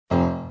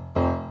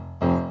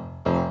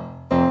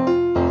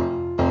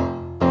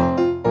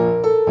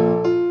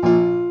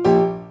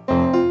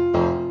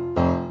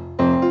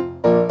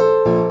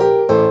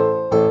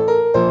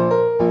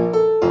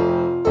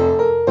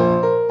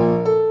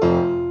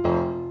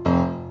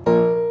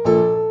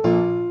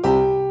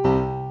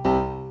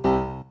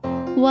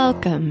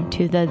Welcome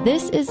to the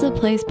This Is the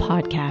Place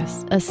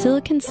podcast, a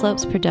Silicon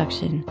Slopes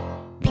production.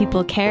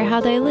 People care how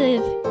they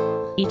live.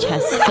 Each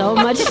has so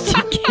much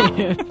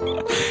to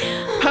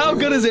give. How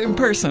good is it in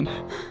person?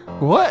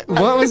 What?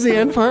 What was the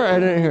end part? I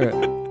didn't hear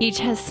it. Each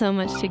has so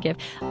much to give.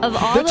 Of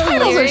all The the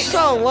titles are lyrics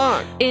so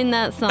long. in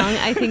that song,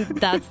 I think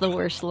that's the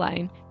worst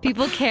line.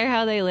 People care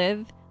how they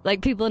live.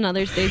 Like people in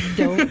other states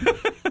don't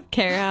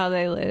care how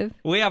they live.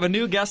 We have a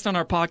new guest on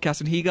our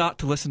podcast, and he got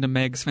to listen to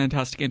Meg's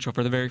fantastic intro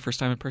for the very first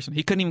time in person.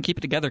 He couldn't even keep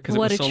it together because it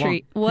was so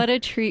treat. long. What a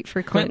treat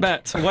for Clint Clint.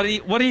 Betts, what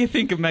do you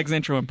think of Meg's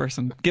intro in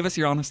person? Give us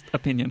your honest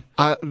opinion.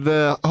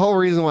 The whole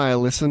reason why I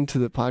listen to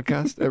the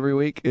podcast every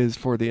week is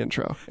for the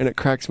intro, and it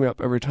cracks me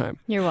up every time.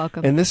 You're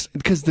welcome. And this,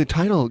 because the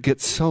title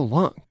gets so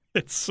long.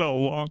 It's so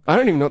long. I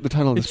don't even know what the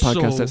title of this It's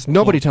podcast so is.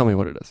 Nobody long. tell me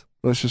what it is.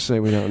 Let's just say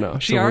we don't know.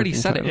 She So already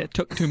working said title. it. It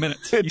took 2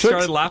 minutes. It You took-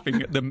 started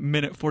laughing at the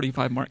minute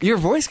 45 mark. Your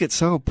voice gets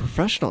so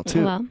professional,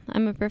 too. Well,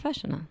 I'm a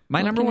professional. My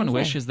What number can I one say?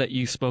 wish is that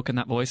you spoke in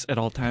that voice at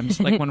all times,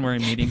 like when we're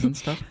in meetings and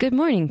stuff. Good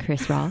morning,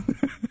 Chris Rawl.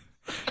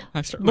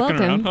 I start looking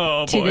Welcome around.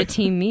 Oh, to boy. the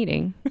team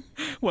meeting.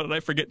 What did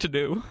I forget to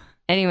do?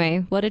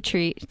 Anyway, what a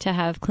treat to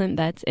have Clint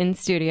Betts in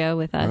studio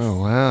with us.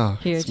 Oh, wow.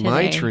 Here It's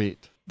my today.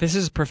 treat. This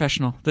is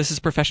professional. This is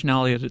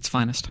professionality at its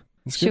finest.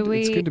 It's Should good,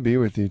 it's we- good to be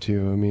with you,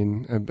 too. I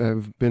mean,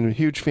 I've been a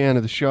huge fan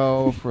of the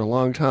show for a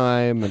long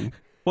time, and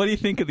What do you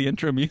think of the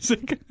intro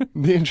music?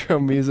 the intro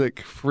music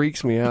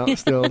freaks me out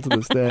still to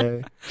this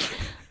day.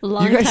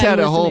 Long You guys time had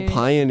a whole listeners.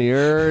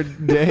 Pioneer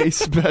Day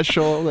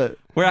special that...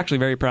 We're actually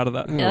very proud of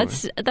that. Yeah,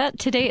 that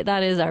to date,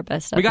 that is our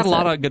best episode. We got a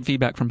lot of good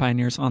feedback from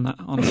pioneers on that,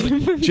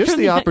 honestly. Just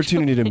the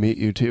opportunity to meet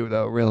you two,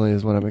 though, really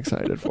is what I'm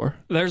excited for.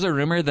 There's a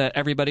rumor that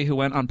everybody who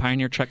went on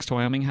Pioneer Treks to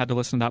Wyoming had to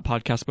listen to that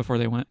podcast before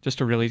they went, just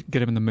to really get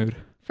them in the mood.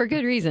 For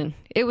good reason.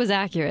 It was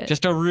accurate.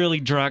 Just to really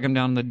drag them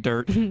down the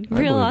dirt. Real believe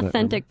that,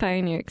 authentic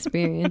pioneer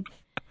experience.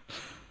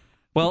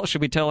 Well,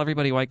 should we tell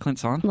everybody why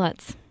Clint's on?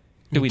 Let's.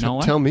 Do we know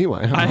why? Tell me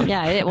why. I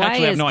Yeah, why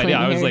actually have is no Clint idea.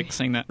 I was here? like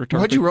saying that rhetorically.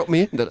 Why'd you rope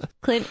me into that?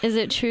 Clint, is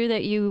it true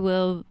that you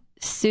will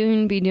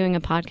soon be doing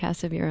a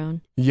podcast of your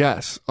own?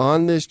 Yes.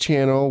 On this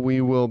channel,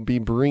 we will be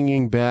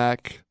bringing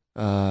back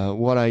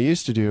what I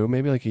used to do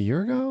maybe like a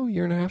year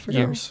and a half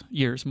ago.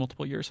 Years,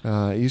 multiple years.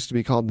 It used to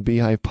be called the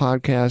Beehive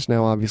Podcast.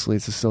 Now, obviously,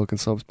 it's the Silicon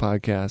Slopes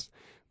Podcast,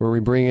 where we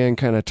bring in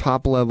kind of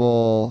top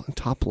level?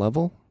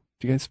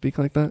 Do you guys speak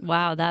like that?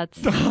 Wow, that's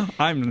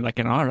I'm like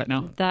in awe right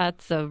now.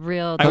 a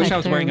real. I wish tech I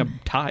was wearing a term.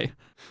 tie.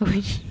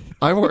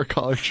 I wore a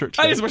collared shirt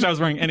I today. just wish I was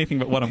wearing anything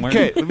but what I'm wearing.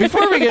 Okay,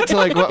 before we get to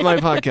like what my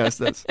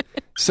podcast is,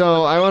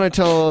 so I want to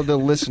tell the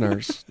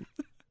listeners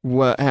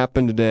what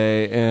happened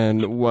today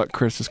and what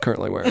Chris is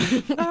currently wearing.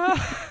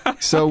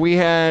 So we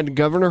had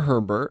Governor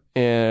Herbert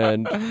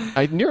and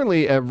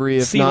nearly every,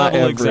 if not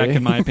C-level exec, every,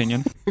 in my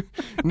opinion.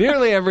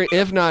 nearly every,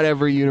 if not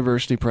every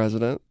university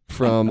president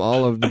from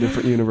all of the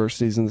different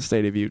universities in the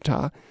state of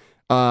Utah.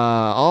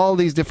 All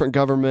these different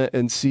government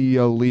and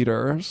CEO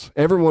leaders,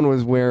 everyone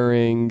was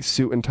wearing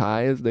suit and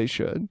tie as they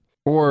should.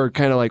 Or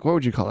kind of like, what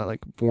would you call it?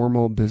 Like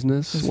formal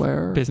business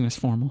wear? Business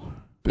formal.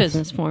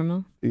 business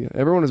formal. Yeah,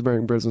 everyone was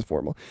wearing business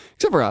formal.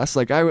 Except for us.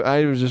 Like,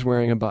 I was just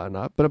wearing a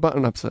button-up, but a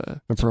button-up's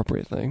an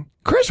appropriate thing.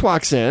 Chris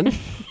walks in,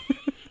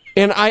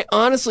 and I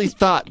honestly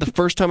thought the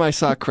first time I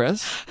saw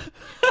Chris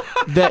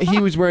that he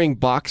was wearing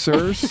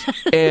boxers,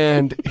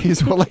 and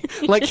he's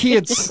like he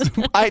had,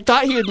 I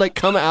thought he had like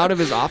come out of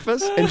his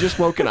office and just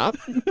woken up,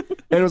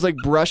 and was like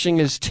brushing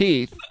his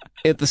teeth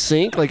at the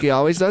sink like he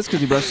always does,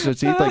 because he brushes his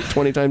teeth like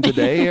 20 times a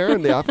day here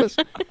in the office.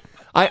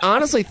 I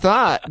honestly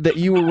thought that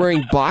you were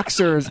wearing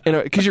boxers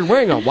because you're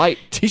wearing a white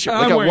t-shirt,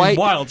 like I'm a wearing white.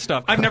 wild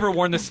stuff. I've never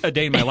worn this a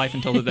day in my life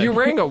until today. You're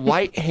wearing a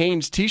white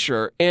Hanes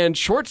t-shirt and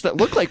shorts that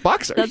look like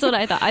boxers. That's what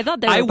I thought. I thought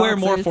they were I wear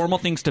more boxers. formal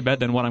things to bed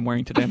than what I'm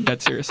wearing today. I'm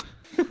dead serious.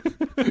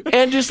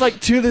 And just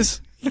like to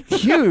this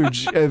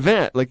huge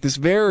event, like this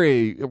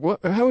very,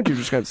 how would you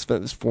describe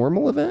this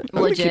formal event? I'm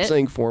going to keep Legit.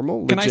 saying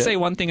formal. Can I Legit. say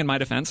one thing in my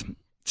defense?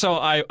 So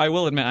I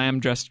will admit I am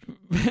dressed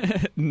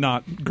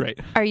not great.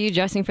 Are you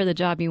dressing for the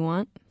job you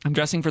want? I'm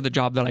dressing for the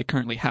job that I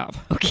currently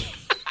have. Okay.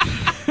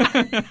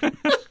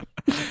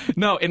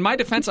 No, in my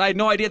defense, I had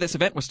no idea this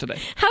event was today.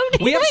 How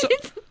did We have I?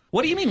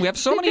 what do you mean? We have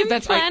so many We've been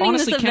events. I planning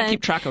honestly this can't event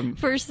keep track of them.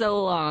 for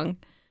so long.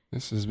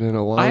 This has been a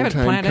I long haven't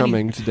time planned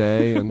coming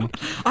today, and I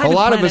a haven't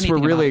lot of planned us were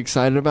anything really about it.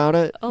 excited about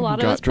it. A lot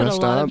of got us put a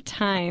dressed lot up. of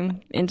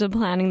time into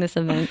planning this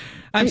event.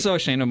 I'm so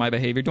ashamed of my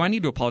behavior. Do I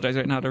need to apologize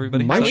right now to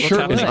everybody? My Is that what's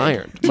shirt is happening?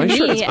 ironed. To My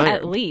shirt me, is at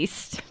ironed.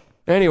 least.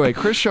 Anyway,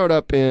 Chris showed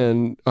up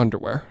in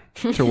underwear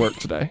to work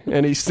today,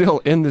 and he's still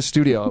in the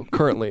studio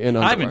currently in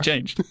underwear. I haven't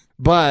changed.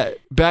 But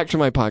back to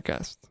my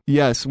podcast.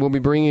 Yes, we'll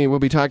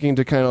be talking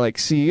to kind of like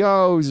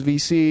CEOs,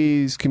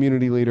 VCs,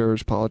 community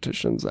leaders,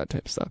 politicians, that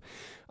type of stuff.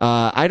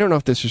 I don't know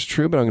if this is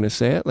true, but I'm going to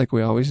say it like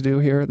we always do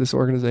here at this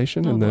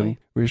organization, and then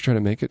we just try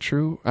to make it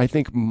true. I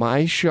think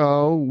my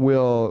show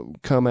will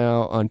come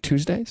out on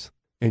Tuesdays,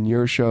 and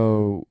your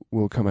show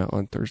will come out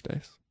on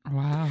Thursdays.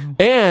 Wow.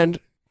 And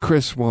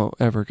Chris won't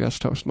ever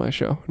guest host my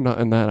show, not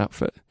in that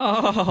outfit.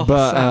 Oh,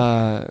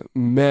 But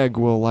Meg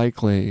will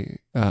likely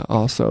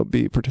also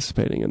be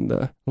participating in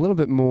the a little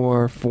bit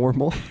more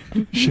formal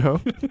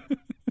show.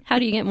 How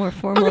do you get more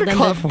formal gonna than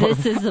call it the formal.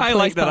 This Is the Place I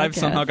like that I've podcast?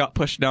 somehow got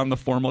pushed down the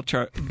formal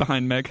chart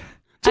behind Meg.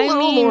 It's a I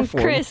little mean, more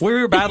formal. Chris, We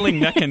were battling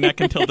neck and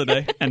neck until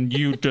today, and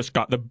you just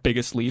got the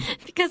biggest lead.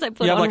 because I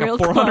put You have on like real a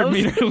 400 clothes.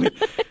 meter lead.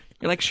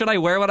 You're like, should I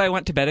wear what I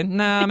went to bed in?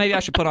 Nah, maybe I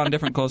should put on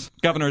different clothes.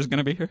 Governor's going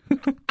to be here.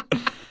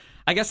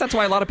 I guess that's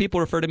why a lot of people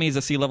refer to me as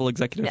a C-level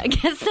executive. I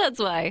guess that's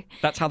why.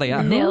 That's how they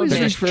act. Nailed Who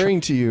it. is referring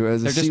to you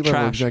as a They're just C-level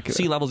trash. executive?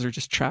 C-levels are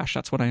just trash.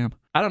 That's what I am.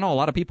 I don't know, a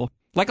lot of people.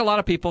 Like a lot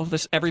of people,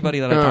 everybody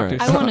that I All talk right.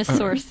 to. I want a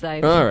source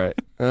side. All right.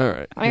 All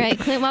right. All right,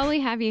 Clint, while we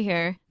have you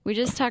here, we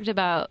just talked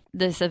about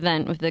this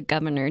event with the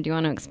governor. Do you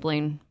want to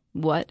explain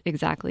what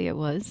exactly it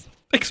was?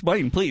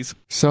 Explain, please.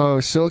 So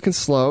Silicon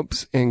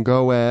Slopes and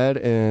GoEd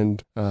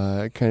and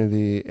kind of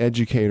the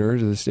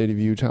educators of the state of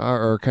Utah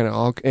are kind of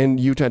all, and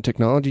Utah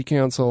Technology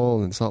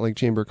Council and Salt Lake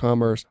Chamber of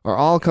Commerce are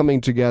all coming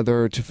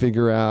together to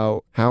figure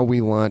out how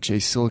we launch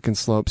a Silicon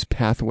Slopes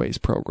Pathways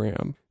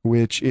program,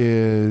 which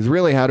is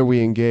really how do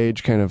we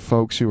engage kind of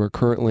folks who are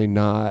currently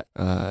not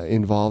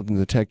involved in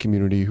the tech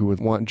community who would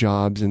want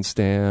jobs in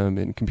STEM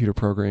and computer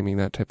programming,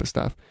 that type of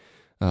stuff.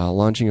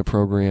 Launching a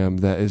program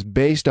that is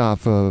based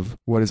off of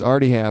what has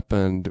already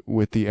happened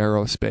with the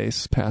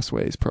Aerospace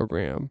Pathways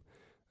program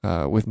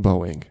with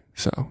Boeing.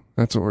 So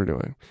that's what we're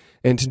doing.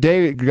 And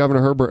today,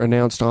 Governor Herbert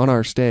announced on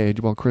our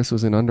stage, while Chris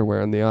was in underwear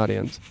in the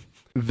audience,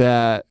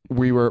 that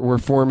we're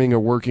forming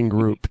a working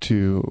group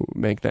to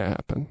make that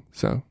happen.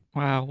 So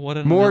Wow, what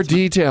an more announcement.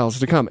 details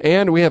to come,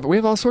 and we have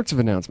all sorts of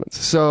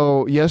announcements.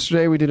 So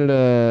yesterday we did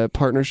a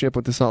partnership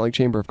with the Salt Lake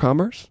Chamber of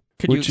Commerce.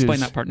 Could you which explain is-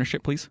 that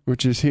partnership, please?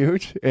 Which is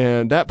huge,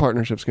 and that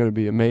partnership's going to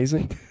be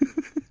amazing.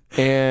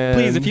 And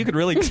Please, if you could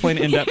really explain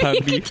it in depth,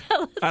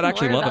 Tell us I'd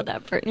actually more love about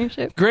it. that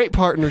partnership. great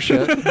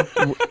partnership.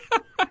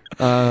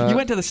 You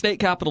went to the state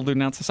capitol to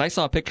announce this. I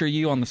saw a picture of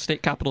you on the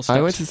state capitol steps.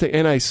 I went to say,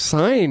 and I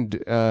signed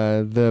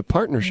the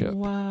partnership.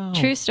 Wow.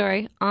 True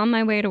story. On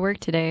my way to work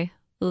today,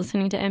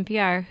 listening to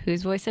NPR,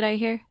 whose voice did I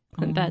hear?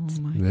 Clint Betts.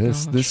 Oh my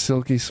This gosh. this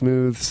silky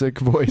smooth sick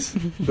voice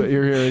that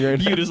you're hearing right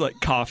now. You just like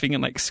coughing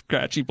and like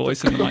scratchy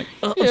voice and like,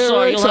 Yeah, sorry, right, you'll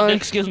have to sorry.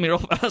 excuse me real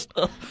fast.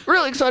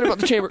 Really excited about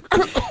the chamber.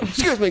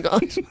 Excuse me,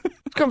 guys.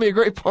 It's gonna be a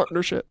great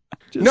partnership.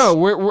 No,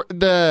 we're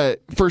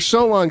for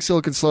so long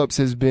Silicon Slopes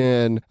has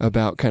been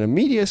about kind of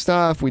media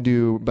stuff. We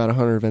do about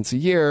 100 events a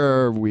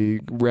year.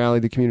 We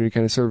rally the community,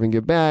 kind of serve and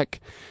give back.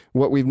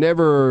 What we've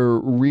never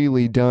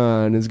really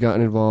done is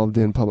gotten involved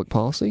in public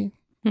policy.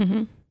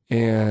 Mm-hmm.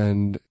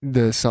 And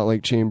the Salt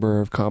Lake Chamber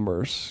of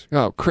Commerce.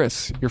 Oh,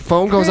 Chris, your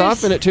phone goes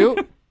off in it too?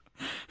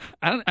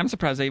 I'm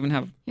surprised I even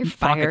have You're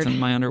pockets fired. in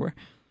my underwear.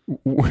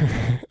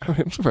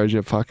 I'm surprised you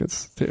have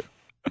pockets too.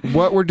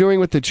 What we're doing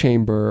with the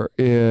chamber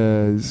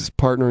is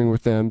partnering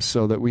with them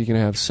so that we can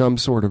have some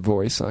sort of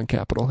voice on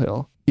Capitol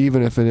Hill,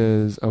 even if it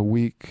is a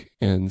weak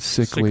and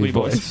sickly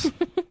voice.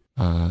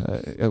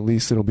 At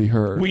least it'll be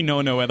heard. We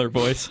know no other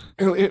voice.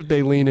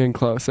 They lean in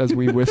close as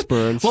we whisper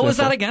and What was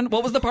sniffle. that again?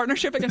 What was the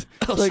partnership again?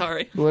 Oh, Like,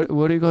 sorry. What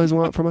do you guys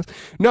want from us?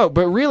 No,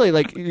 but really,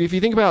 like, if you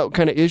think about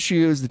kind of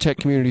issues the tech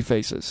community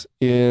faces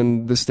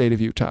in the state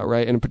of Utah,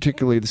 right, and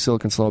particularly the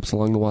Silicon Slopes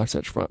along the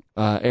Wasatch Front,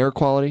 air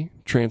quality,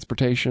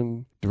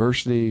 transportation,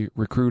 diversity,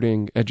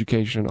 recruiting,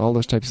 education, all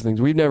those types of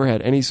things. We've never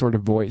had any sort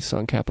of voice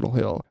on Capitol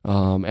Hill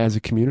as a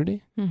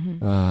community.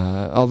 Mm-hmm.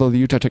 Although the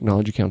Utah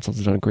Technology Council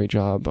has done a great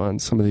job on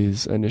some of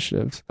these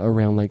initiatives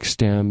around like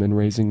STEM and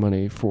raising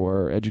money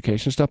for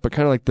education stuff, but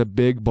kind of like the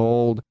big,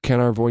 bold, can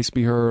our voice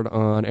be heard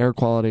on air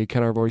quality?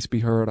 Can our voice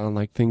be heard on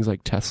like things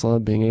like Tesla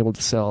being able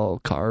to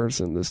sell cars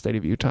in the state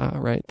of Utah,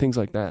 right? Things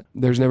like that.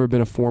 There's never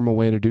been a formal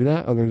way to do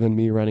that other than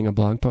me writing a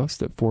blog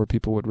post that 4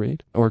 people would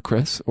read, or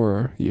Chris,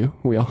 or you.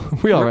 We all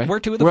We're right?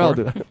 2 of the We 4. all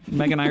do that.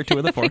 Meg and I are 2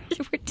 of the 4.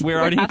 We're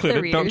already half the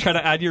included. Don't readers. try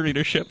to add your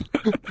readership.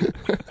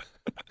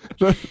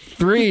 The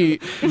 3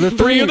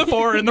 3 of the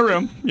 4 in the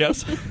room.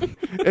 Yes.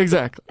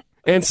 Exactly.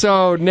 And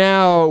so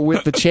now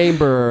with the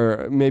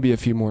chamber, maybe a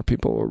few more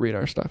people will read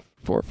our stuff.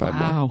 4 or 5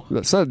 Wow.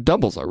 more. So it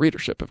doubles our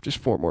readership if just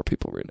 4 more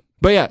people read it.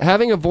 But yeah,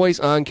 having a voice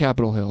on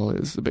Capitol Hill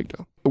is a big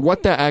deal.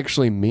 What that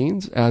actually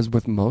means, as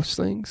with most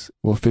things,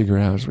 we'll figure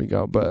it out as we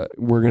go. But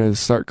we're going to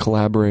start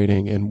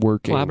collaborating and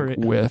working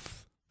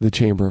with the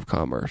Chamber of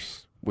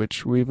Commerce,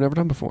 which we've never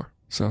done before.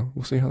 So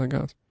we'll see how that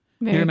goes.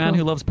 Very You're a man cool.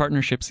 who loves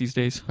partnerships these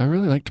days. I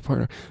really like to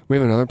partner. We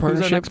have another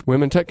partnership, next-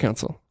 Women Tech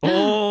Council.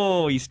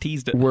 Oh, he's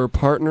teased it. We're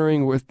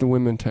partnering with the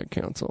Women Tech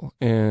Council.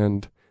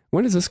 And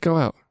when does this go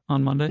out?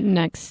 On Monday?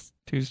 Next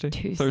Tuesday?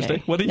 Tuesday.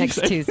 Thursday? What did Next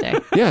you say? Tuesday.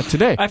 Yeah,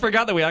 today. I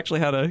forgot that we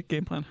actually had a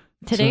game plan.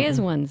 Today So-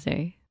 is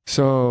Wednesday.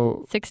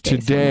 So 6 days.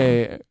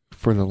 today,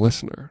 for the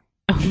listener.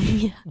 From now. Oh,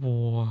 yeah.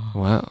 Whoa.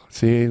 Wow.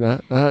 See,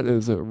 that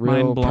is a real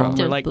Mind blown. problem.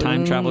 We're like time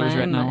Blew travelers my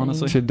right now, mind.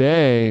 honestly.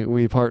 Today,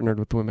 we partnered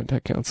with the Women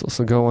Tech Council.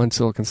 So go on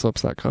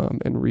siliconslopes.com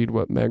and read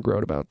what Meg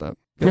wrote about that.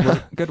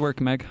 Good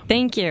work, Meg.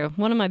 Thank you.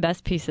 One of my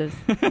best pieces.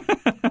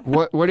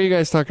 What are you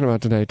guys talking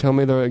about today? Give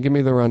me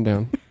the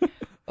rundown.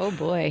 Oh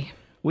boy.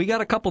 We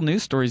got a couple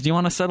news stories. Do you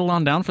want to settle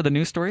on down for the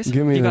news stories?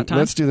 Give me you got time?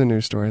 Let's do the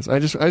news stories. I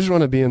just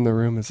want to be in the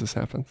room as this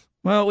happens.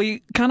 Well,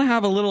 we kind of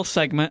have a little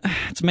segment.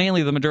 It's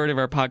mainly the majority of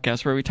our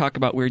podcast where we talk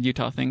about weird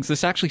Utah things.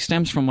 This actually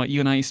stems from what you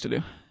and I used to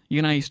do. You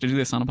and I used to do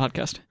this on a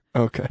podcast.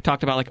 Okay.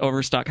 Talked about like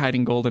Overstock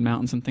hiding gold in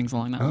mountains and things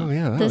along that line. Oh,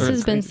 yeah. This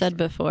has been said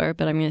before,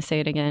 but I'm going to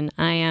say it again.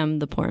 I am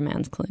the poor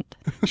man's Clint.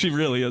 She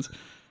really is.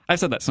 I've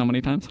said that so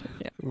many times.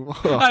 Yeah.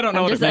 I don't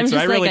know what it means.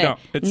 I really don't.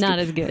 It's not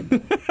as good.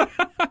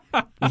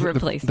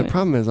 Replacement. The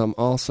problem is I'm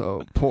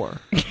also poor.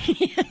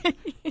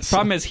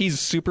 Problem is he's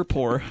super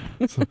poor.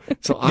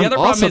 So The I'm other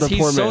also problem is the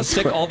poor he's so man's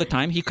sick Clint. all the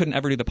time, he couldn't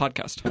ever do the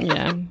podcast.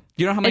 Yeah.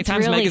 You know how many It's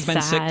times really Meg has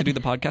been sick to sad. do the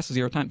podcast?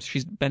 0 times.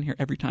 She's been here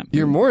every time.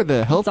 You're more the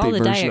It's healthy all the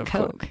version Diet of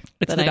Clint. Coke.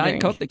 It's that the I Diet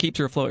drink. Coke that keeps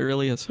her afloat. It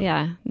really is.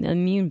 Yeah, the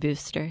immune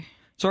booster.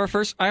 So our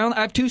first, I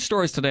have 2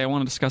 stories today I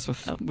want to discuss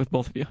with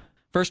both of you.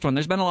 First one,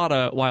 there's been a lot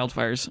of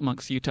wildfires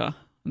amongst Utah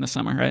in the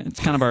summer, right? It's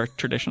kind of our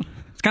tradition.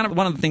 It's kind of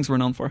one of the things we're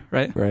known for,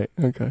 right? Right.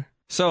 Okay.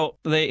 So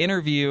they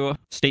interview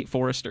state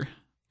forester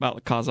about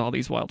the cause of all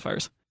these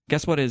wildfires.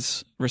 Guess what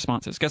his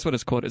response is? Guess what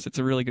his quote is? It's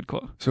a really good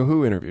quote. So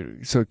who interviewed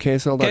you? So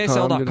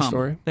KSL.com did a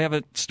story? They have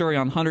a story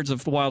on hundreds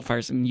of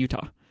wildfires in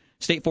Utah.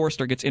 State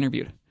forester gets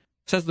interviewed.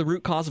 Says the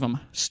root cause of them,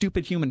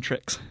 stupid human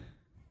tricks.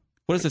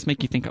 What does this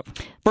make you think of?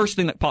 First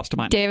thing that pops to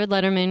mind. David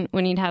Letterman,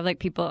 when he'd have like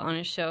people on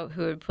his show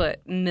who would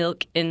put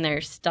milk in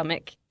their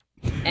stomach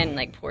and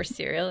like pour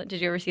cereal.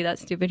 Did you ever see that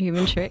stupid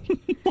human trick?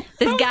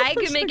 This guy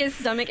could make his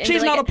stomach into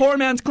She's like not a poor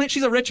man's Clint.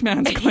 She's a rich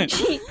man's Clint.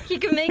 he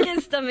could make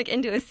his stomach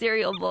into a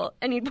cereal bowl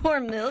and he'd pour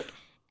milk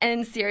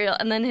and cereal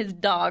and then his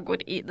dog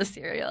would eat the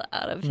cereal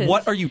out of his...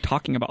 What are you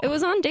talking about? It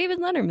was on David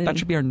Letterman. That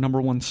should be our number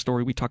 1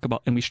 story we talk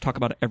about, and we should talk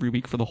about it every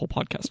week for the whole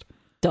podcast.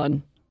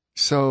 Done.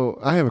 So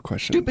I have a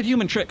question. Stupid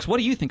human tricks. What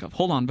do you think of?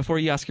 Hold on, before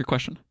you ask your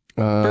question.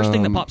 First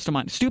thing that pops to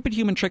mind. Stupid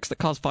human tricks that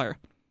cause fire.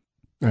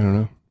 I don't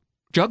know.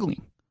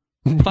 Juggling.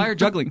 Fire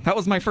juggling. That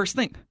was my first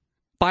thing.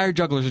 Fire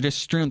jugglers are just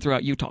strewn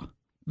throughout Utah.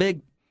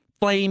 Big,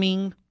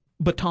 flaming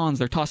batons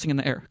they're tossing in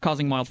the air,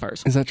 causing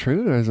wildfires. Is that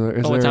true? Is there,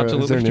 It's is there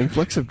absolutely an true.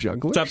 influx of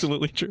jugglers? It's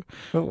absolutely true.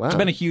 Oh, wow. There's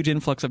been a huge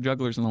influx of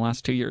jugglers in the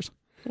last 2 years.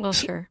 Well,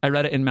 sure. I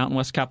read it in Mountain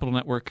West Capital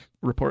Network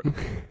report.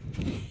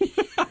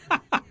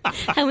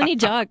 How many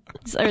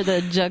jogs are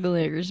the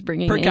jugglers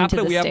bringing Per into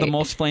capita, the we have the state?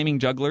 most flaming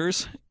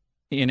jugglers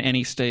in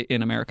any state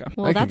in America.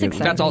 Well, I could that's get that.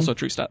 exciting. That's also a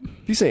true stat.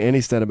 If you say any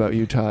stat about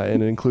Utah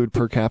and include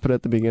per capita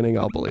at the beginning,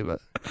 I'll believe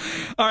it.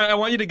 All right, I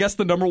want you to guess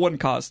the number 1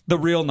 cause. The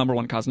real number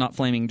 1 cause, not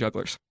flaming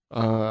jugglers.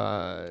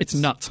 It's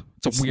nuts.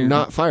 It's a weird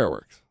not nut.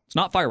 fireworks. It's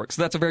not fireworks.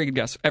 That's a very good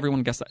guess.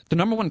 Everyone guessed that. The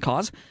number 1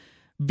 cause,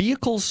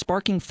 vehicles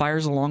sparking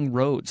fires along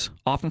roads,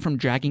 often from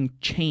dragging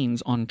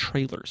chains on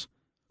trailers.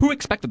 Who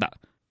expected that?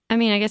 I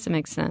mean, I guess it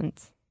makes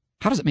sense.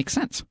 How does it make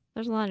sense?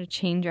 There's a lot of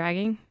chain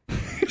dragging.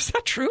 Is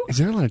that true? Is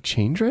there a lot of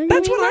chain dragging?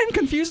 That's what I'm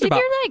confused If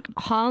about. you're like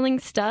hauling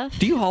stuff,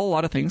 Do you haul a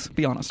lot of things?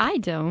 Be honest. I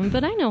don't,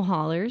 but I know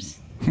haulers.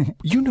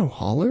 You know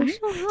haulers?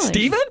 I know haulers.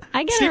 Steven?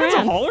 I get Steven's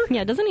around. a hauler?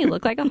 Yeah, doesn't he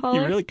look like a hauler?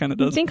 He really kind of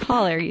You does. think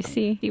hauler, you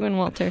see Steven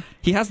Walter.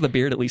 He has the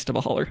beard, at least, of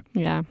a hauler.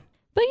 Yeah.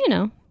 But you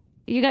know,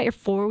 you got your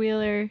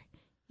 4-wheeler,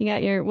 you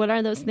got your, what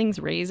are those things,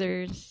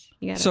 razors?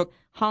 You got to So-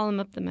 haul them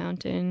up the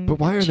mountain. But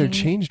why are there chain-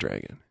 chains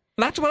dragging?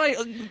 That's what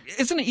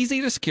isn't it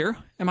easy to secure?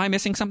 Am I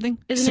missing something?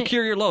 Isn't it-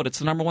 Secure your load. It's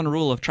the number 1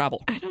 rule of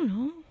travel. I don't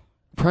know.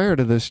 Prior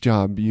to this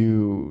job,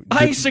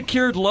 I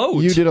secured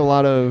loads. you did a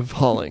lot of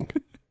hauling,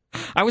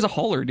 I was a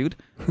hauler, dude.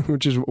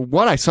 which is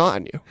what I saw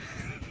in you.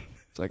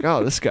 It's like,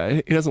 oh, this guy,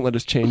 he doesn't let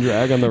his chain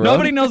drag on the road.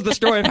 Nobody knows the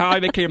story of how I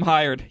became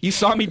hired. You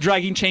saw me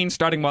dragging chains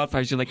starting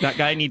wildfires. You're like, that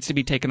guy needs to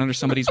be taken under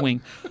somebody's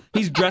wing.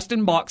 He's dressed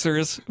in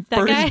boxers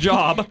for his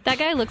job. That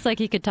guy looks like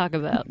he could talk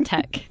about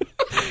tech.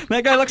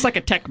 That guy looks like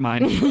a tech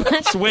mine.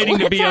 Just waiting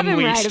to Let's be have him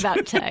unleashed. write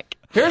about tech.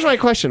 Here's my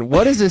question.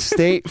 What is a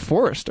state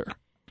forester?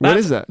 What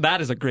is that?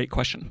 That is a great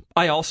question.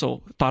 I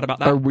also thought about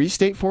that. Are we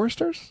state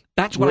foresters?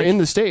 That's what We're in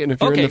the state, and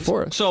if you're in the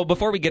forest. So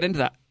before we get into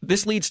that,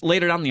 this leads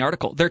later down in the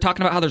article. They're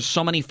talking about how there's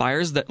so many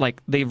fires that like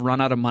they've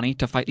run out of money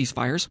to fight these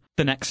fires.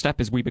 The next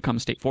step is we become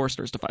state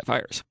foresters to fight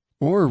fires.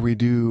 Or we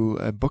do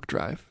a book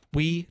drive.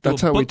 We do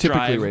That's a how we book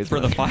typically drive raise for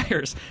the money.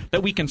 fires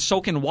that we can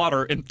soak in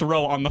water and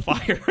throw on the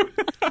fire.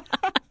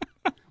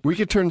 We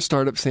could turn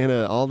Startup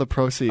Santa all the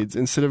proceeds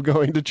instead of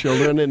going to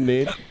children in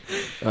need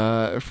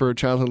for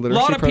childhood A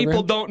literacy lot of program.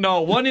 people don't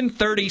know. 1 in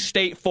 30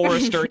 state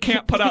forester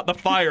can't put out the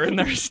fire in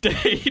their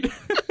state.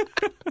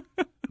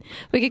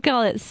 We could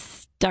call it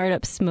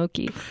Startup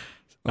Smoky.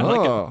 I like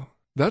it. Oh,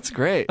 that's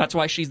great. That's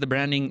why she's the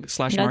branding /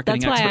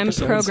 marketing That's why expert. I'm for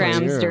Sales.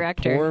 programs You're a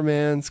director. Poor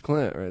man's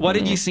Clint. Right What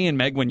there. did you see in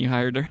Meg when you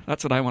hired her?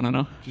 That's what I want to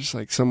know. Just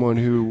like someone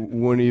who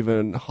wouldn't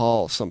even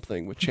haul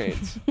something with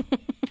chains.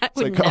 I It's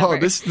would like, oh, never.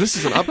 this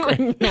is an upgrade.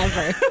 Would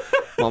never.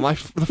 Well,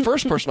 the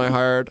first person I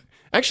hired,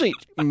 actually,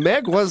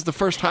 Meg was the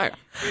first hire.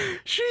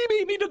 She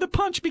beat me to the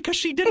punch because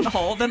she didn't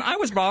haul. Then I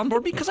was on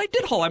board because I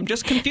did haul. I'm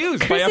just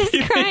confused by Chris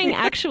everything. is crying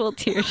actual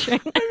tears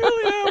right now. I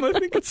really am. I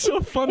think it's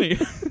so funny.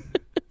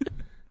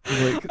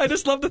 Like, I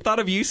just love the thought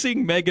of you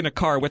seeing Meg in a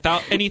car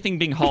without anything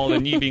being hauled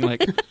and you being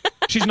like,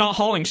 She's not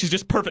hauling. She's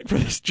just perfect for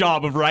this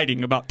job of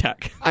writing about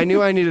tech. I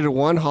knew I needed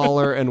one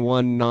hauler and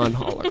one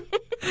non-hauler.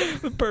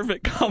 The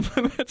perfect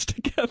complements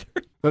together.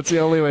 That's the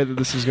only way that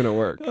this is going to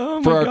work.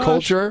 Oh For my our gosh.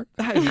 culture,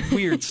 That is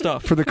weird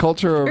stuff. for the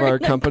culture of our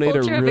company to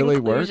Culture of really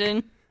work,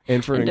 inclusion.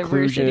 and for and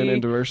inclusion diversity.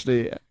 and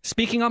diversity.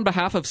 Speaking on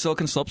behalf of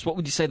Silicon Slopes, what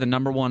would you say the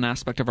number one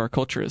aspect of our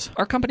culture is?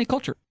 Our company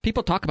culture.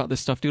 People talk about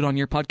this stuff, dude, on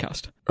your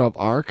podcast. Of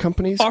our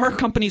companies, Our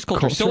company's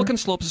culture. Culture? Silicon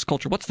Slopes'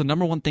 culture. What's the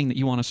number one thing that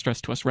you want to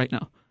stress to us right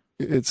now?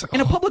 it's In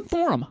a public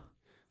forum.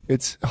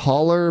 it's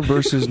hauler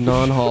versus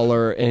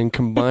non-hauler, and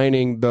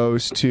combining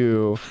those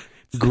two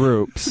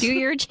groups Do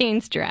your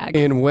chains drag.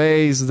 in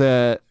ways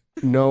that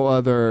no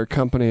other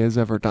company has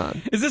ever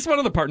done. Is this one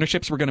of the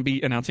partnerships we're going to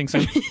be announcing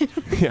soon?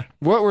 Yeah,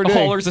 what we're The doing.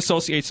 Haulers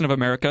Association of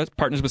America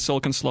partners with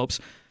Silicon Slopes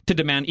to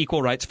demand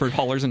equal rights for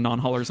haulers and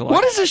non-haulers alike.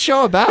 What is this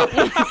show about?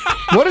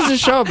 What is this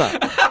show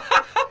about?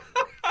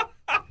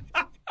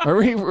 Are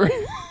we?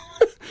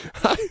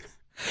 I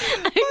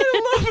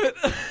love it.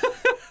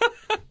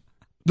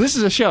 This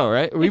is a show,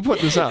 right? We put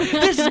this out.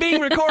 This is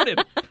being recorded.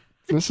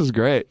 This is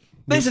great.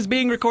 This is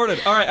being recorded.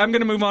 All right, I'm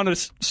going to move on to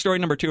story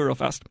number 2 real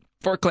fast.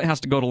 Before Clint has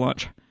to go to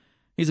lunch.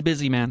 He's a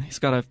busy man. He's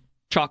got a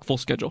chock full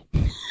schedule.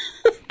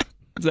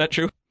 Is that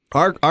true?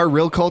 Our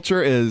real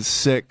culture is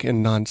sick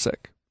and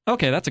non-sick.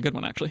 Okay, that's a good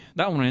one, actually.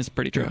 That one is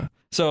pretty true. Yeah.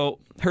 So,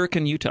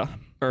 Hurricane Utah,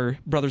 our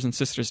brothers and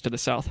sisters to the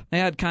south, they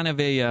had kind of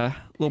a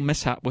little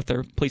mishap with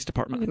their police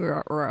department.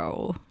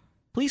 Ruh-roh.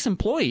 Police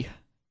employee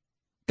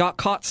got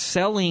caught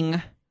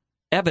selling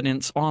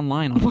evidence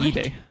online on What?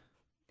 eBay.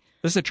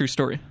 This is a true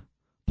story.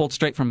 Pulled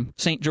straight from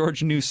St.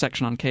 George News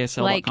section on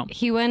KSL.com. Like,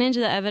 he went into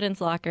the evidence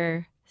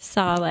locker,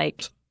 saw,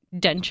 like,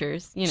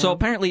 dentures, you know. So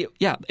apparently,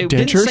 yeah, it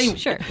Dentures? didn't say.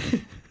 Sure.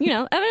 You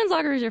know, evidence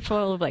lockers are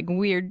full of, like,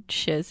 weird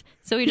shiz.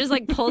 So he just,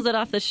 like, pulls it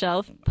off the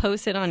shelf,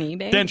 posts it on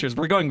eBay. Dentures.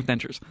 We're going with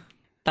dentures.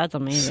 That's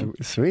amazing.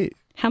 Sweet.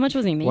 How much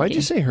was he making? Why'd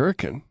you say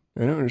hurricane?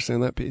 I don't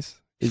understand that piece.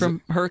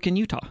 From Hurricane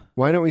Utah.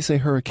 Why don't we say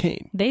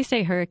hurricane? They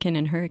say hurricane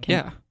and hurricane.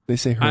 Yeah. They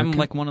say hurricane.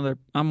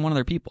 I'm one of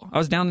their people. I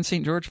was down in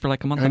St. George for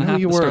like a month I and a know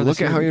half. you at the start were. of this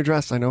Look at how year. you're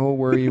dressed. I know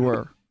where you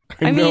were.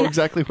 I I know mean,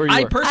 exactly where you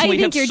I were. personally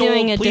I think have you're sold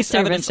doing a police disservice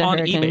evidence to on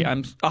Hurricane.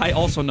 eBay. I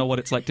also know what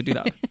it's like to do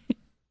that.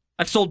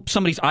 I've sold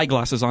somebody's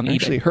eyeglasses on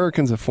Actually, eBay.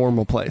 hurricane's a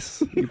formal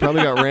place. You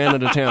probably got ran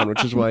out of town,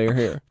 which is why you're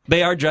here.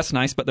 They are dressed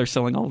nice, but they're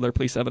selling all of their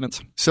police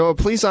evidence. So a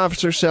police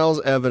officer sells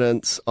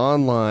evidence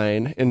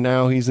online, and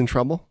now he's in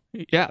trouble?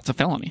 Yeah, it's a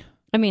felony.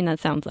 I mean, that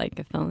sounds like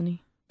a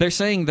felony. They're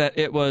saying that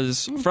it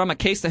was from a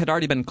case that had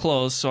already been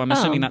closed, so I'm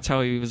assuming Oh. that's how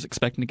he was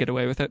expecting to get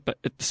away with it. But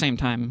at the same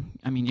time,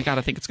 I mean, you got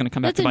to think it's going to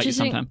come back That's to bite you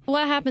interesting. sometime.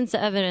 What happens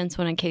to evidence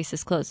when a case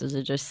is closed? Does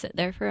it just sit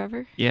there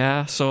forever?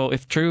 Yeah, so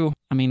if true,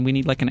 I mean, we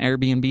need like an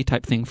Airbnb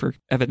type thing for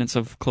evidence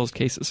of closed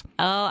cases.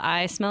 Oh,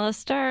 I smell a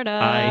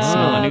startup. I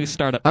smell a new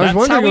startup. I was That's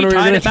wondering how we when we were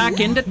tied gonna- it back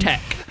into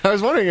tech. I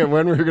was wondering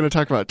when we were going to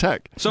talk about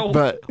tech. So,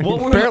 but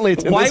what apparently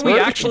it's in why this we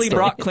movie. actually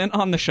brought Clint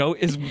on the show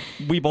is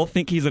we both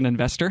think he's an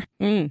investor.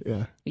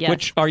 Yeah. Yes.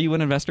 Which, are you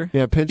an investor?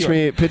 Yeah, pitch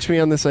me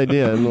on this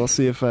idea, and we'll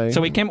see if I...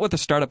 So we came up with a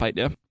startup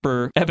idea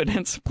for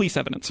evidence, police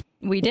evidence.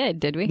 we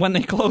did we? When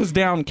they close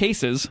down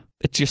cases,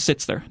 it just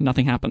sits there.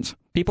 Nothing happens.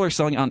 People are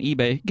selling it on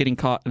eBay, getting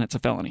caught, and it's a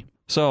felony.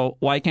 So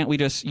why can't we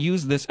just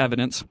use this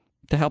evidence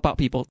to help out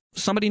people?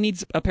 Somebody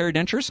needs a pair of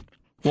dentures.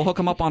 We'll hook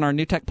them up on our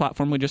new tech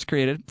platform we just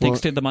created,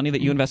 thanks to the money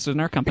that you invested in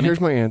our company.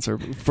 Here's my answer.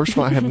 First of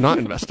all, I have not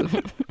invested.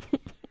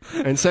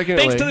 And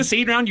secondly, Thanks to the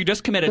seed round you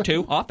just committed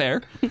to, off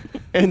air.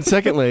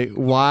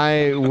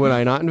 why would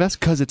I not invest?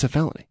 Because it's a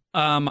felony.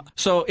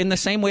 So in the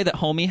same way that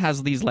Homie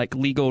has these like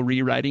legal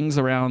rewritings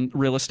around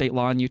real estate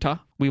law in Utah,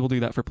 we will do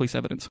that for police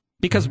evidence.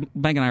 Because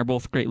Meg and I are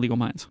both great legal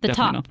minds. The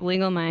Definitely top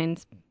legal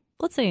minds,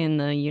 let's say in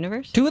the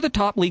universe. 2 of the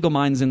top legal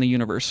minds in the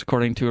universe,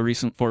 according to a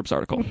recent Forbes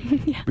article.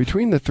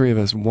 Between the three of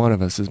us, one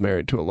of us is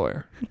married to a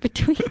lawyer.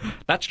 Between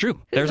That's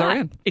true. There's our that?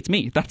 end. It's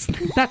me. That's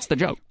the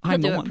joke. I'll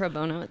I'm do the it one. pro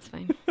bono, it's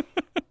fine.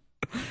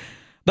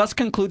 Thus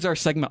concludes our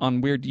segment on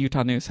Weird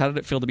Utah News. How did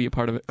it feel to be a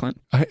part of it, Clint?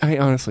 I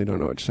honestly don't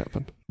know what just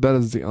happened. That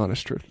is the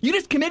honest truth. You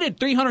just committed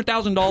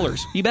 $300,000.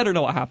 You better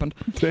know what happened.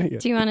 Dang it.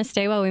 Do you want to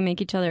stay while we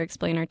make each other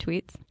explain our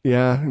tweets?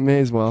 Yeah, may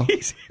as well.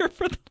 He's here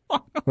for the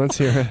long. Let's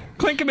hear it.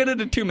 Clint committed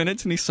to 2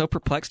 minutes, and he's so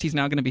perplexed. He's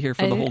now going to be here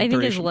for I the whole think his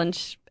duration.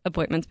 lunch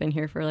appointment's been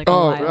here for like a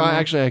Oh, while. now.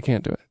 actually, I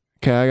can't do it.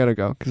 Okay, I gotta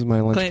go because my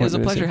lunch Clint, it was a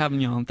appointment is pleasure here.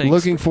 having you on. Thanks.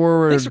 Looking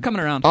forward. Thanks for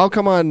coming around. I'll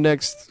come on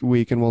next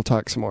week and we'll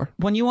talk some more.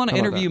 When you want to How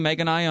about interview that? Meg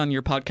and I on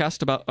your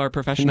podcast about our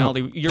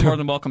professionality, you're more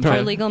than welcome Our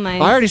to. legal I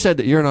minds, already said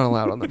that you're not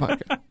allowed on the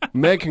podcast.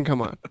 Meg can come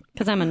on.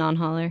 because I'm a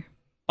non-hauler.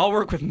 I'll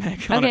work with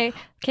Meg on it.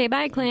 Okay,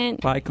 bye,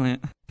 Clint. Bye,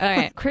 Clint. All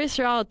right, Chris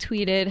Rawl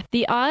tweeted,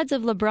 the odds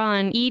of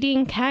LeBron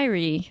eating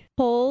Kyrie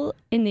whole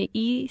in the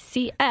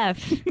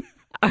ECF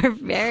are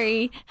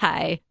very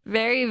high.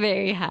 Very,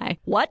 very high.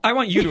 What? I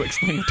want you to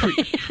explain the tweet.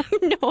 I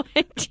have no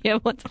idea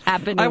what's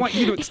happening. I want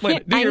you to explain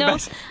it. Do I your know,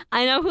 best.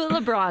 I know who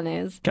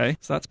LeBron is. Okay,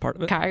 so that's part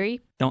of it.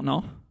 Kyrie? Don't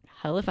know.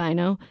 Hell if I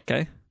know.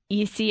 Okay.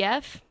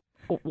 ECF?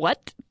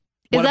 What?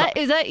 What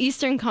Is that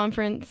Eastern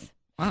Conference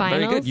Wow, Finals?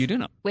 very good. You do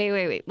know.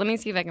 Wait. Let me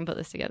see if I can put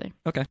this together.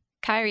 Okay.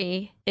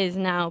 Kyrie is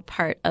now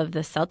part of the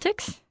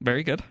Celtics.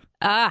 Very good.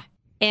 Ah,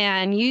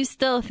 And you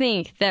still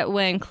think that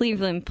when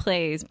Cleveland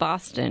plays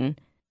Boston,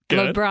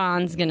 Good.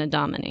 LeBron's going to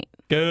dominate.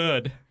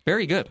 Good.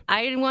 Very good.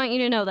 I want you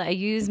to know that I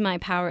use my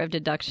power of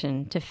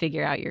deduction to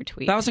figure out your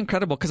tweet. That was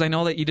incredible because I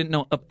know that you didn't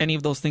know of any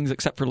of those things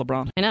except for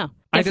LeBron. I know.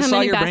 I Guess just how saw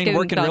many your brain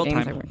work in basketball real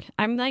games time.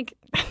 I work.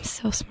 I'm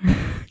so smart.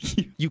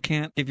 You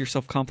can't give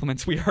yourself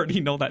compliments. We already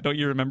know that, don't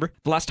you remember?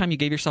 The last time you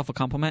gave yourself a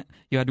compliment,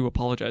 you had to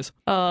apologize.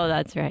 Oh,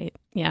 that's right.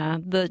 Yeah,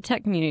 the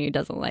tech community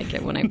doesn't like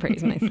it when I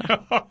praise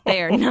myself.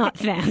 They are not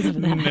fans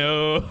of that.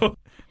 No.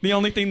 The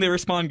only thing they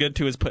respond good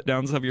to is put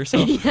downs of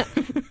yourself. Yeah.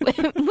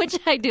 Which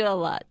I do a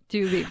lot,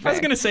 to be fair. I was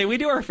going to say, we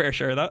do our fair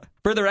share of that.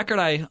 For the record,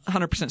 I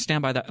 100%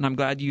 stand by that, and I'm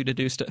glad you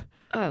deduced it.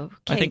 Oh, okay,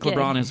 I think good.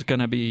 LeBron is going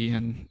to be,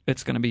 and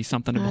it's going to be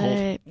something to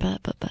behold.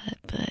 But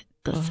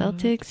the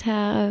Celtics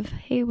have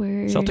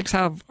Hayward. Celtics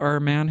have our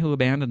man who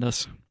abandoned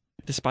us,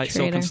 despite Traitor.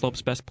 Silicon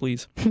Slope's best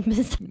pleas.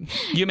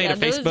 You made Yeah, a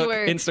those Facebook,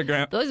 were-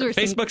 Instagram, those were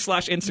some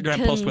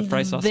Facebook/Instagram post with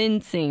fry sauce.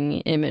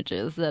 Convincing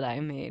images that I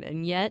made,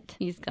 and yet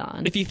he's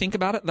gone. If you think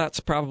about it, that's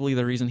probably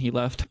the reason he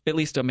left. At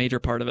least a major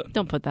part of it.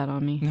 Don't put that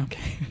on me.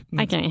 Okay.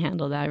 I can't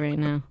handle that right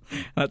now.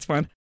 That's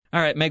fine.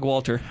 All right, Meg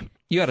Walter,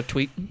 you had a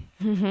tweet.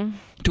 Mm-hmm.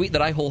 Tweet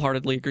that I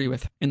wholeheartedly agree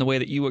with in the way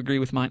that you agree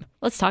with mine.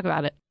 Let's talk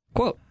about it.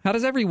 Quote, how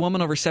does every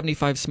woman over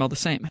 75 smell the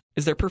same?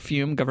 Is their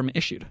perfume government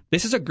issued?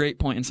 This is a great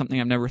point and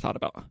something I've never thought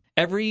about.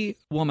 Every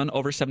woman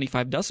over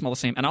 75 does smell the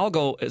same, and I'll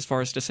go as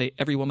far as to say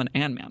every woman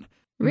and man.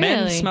 Men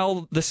Really?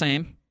 smell the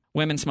same,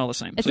 women smell the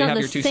same. It's so you not have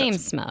the your two same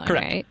sets. smell,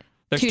 Correct. right?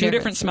 There's Two two different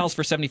different smells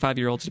for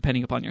 75-year-olds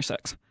depending upon your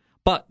sex.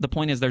 But the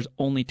point is there's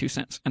only two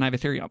scents, and I have a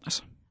theory on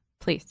this.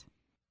 Please.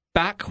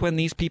 Back when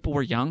these people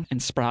were young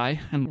and spry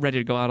and ready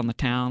to go out on the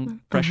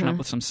town, freshen up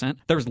with some scent,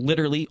 there was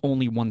literally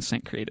only one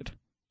scent created.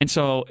 And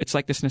so it's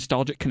like this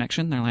nostalgic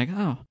connection. They're like,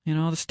 oh,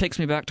 this takes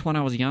me back to when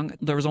I was young.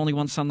 There was only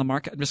one scent on the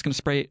market. I'm just going to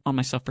spray it on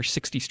myself for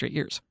 60 straight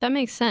years. That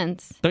makes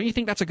sense. Don't you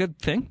think that's a good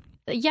thing?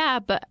 Yeah,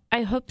 but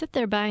I hope that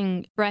they're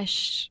buying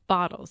fresh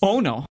bottles. Oh,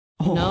 no.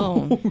 Oh,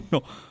 No.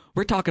 no.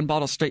 We're talking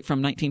bottles straight from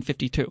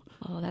 1952.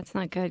 Oh, that's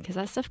not good because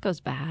that stuff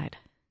goes bad.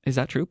 Is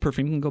that true?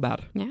 Perfume can go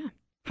bad. Yeah.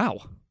 How?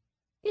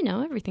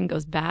 Everything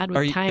goes bad Are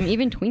with you- time,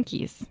 even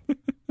Twinkies.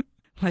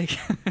 Like,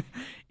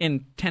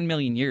 in 10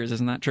 million years,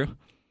 isn't that true?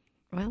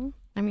 Well,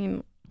 I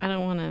mean, I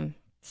don't want to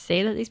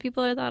say that these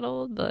people are that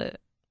old, but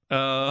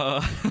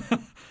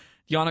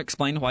You want to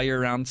explain why you're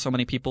around so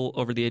many people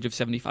over the age of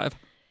 75?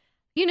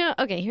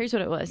 Okay, here's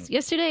what it was.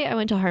 Yesterday, I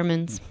went to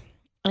Harmon's,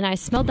 and I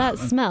smelled that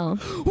smell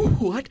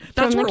What?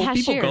 That's from where the old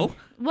people cashier. go?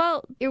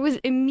 Well, it was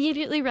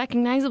immediately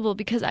recognizable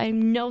because I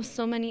know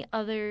so many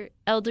other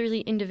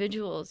elderly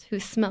individuals who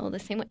smell the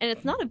same way. And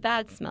it's not a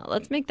bad smell.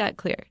 Let's make that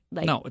clear.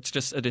 No, it's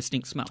just a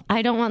distinct smell.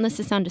 I don't want this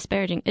to sound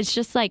disparaging. It's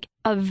just like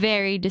a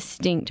very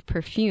distinct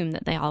perfume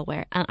that they all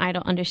wear. And I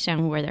don't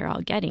understand where they're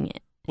all getting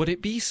it. Would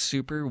it be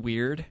super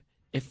weird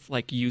if,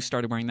 like, you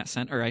started wearing that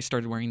scent or I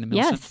started wearing the Mill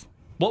Yes. scent?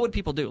 What would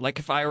people do? Like,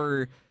 if I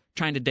were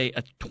trying to date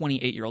a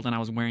 28-year-old and I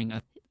was wearing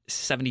a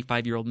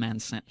 75-year-old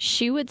man's scent.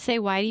 She would say,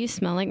 "Why do you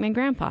smell like my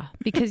grandpa?"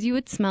 Because you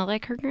would smell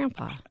like her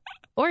grandpa.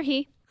 Or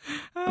he.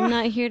 I'm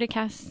not here to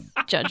cast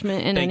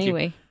judgment in Thank any you.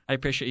 way. I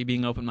appreciate you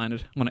being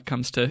open-minded when it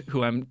comes to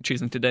who I'm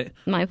choosing to date.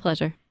 My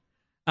pleasure.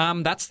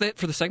 That's it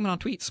for the segment on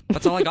tweets.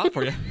 That's all I got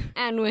for you.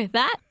 And with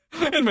that,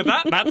 And with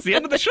that, that's the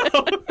end of the show.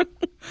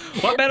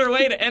 What better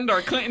way to end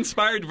our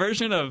Clint-inspired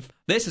version of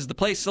This is the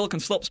Place Silicon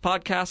Slopes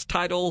podcast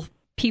title?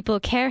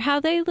 people care how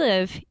they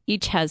live.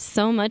 Each has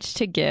so much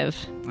to give.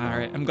 All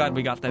right, I'm glad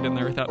we got that in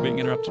there without being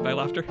interrupted by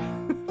laughter.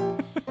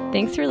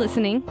 Thanks for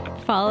listening.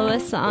 Follow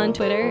us on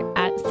Twitter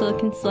at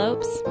Silicon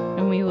Slopes,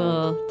 and we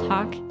will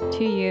talk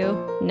to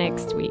you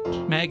next week.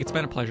 Meg, it's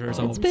been a pleasure as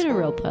always. It's been a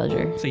real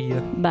pleasure. See ya.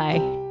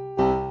 Bye.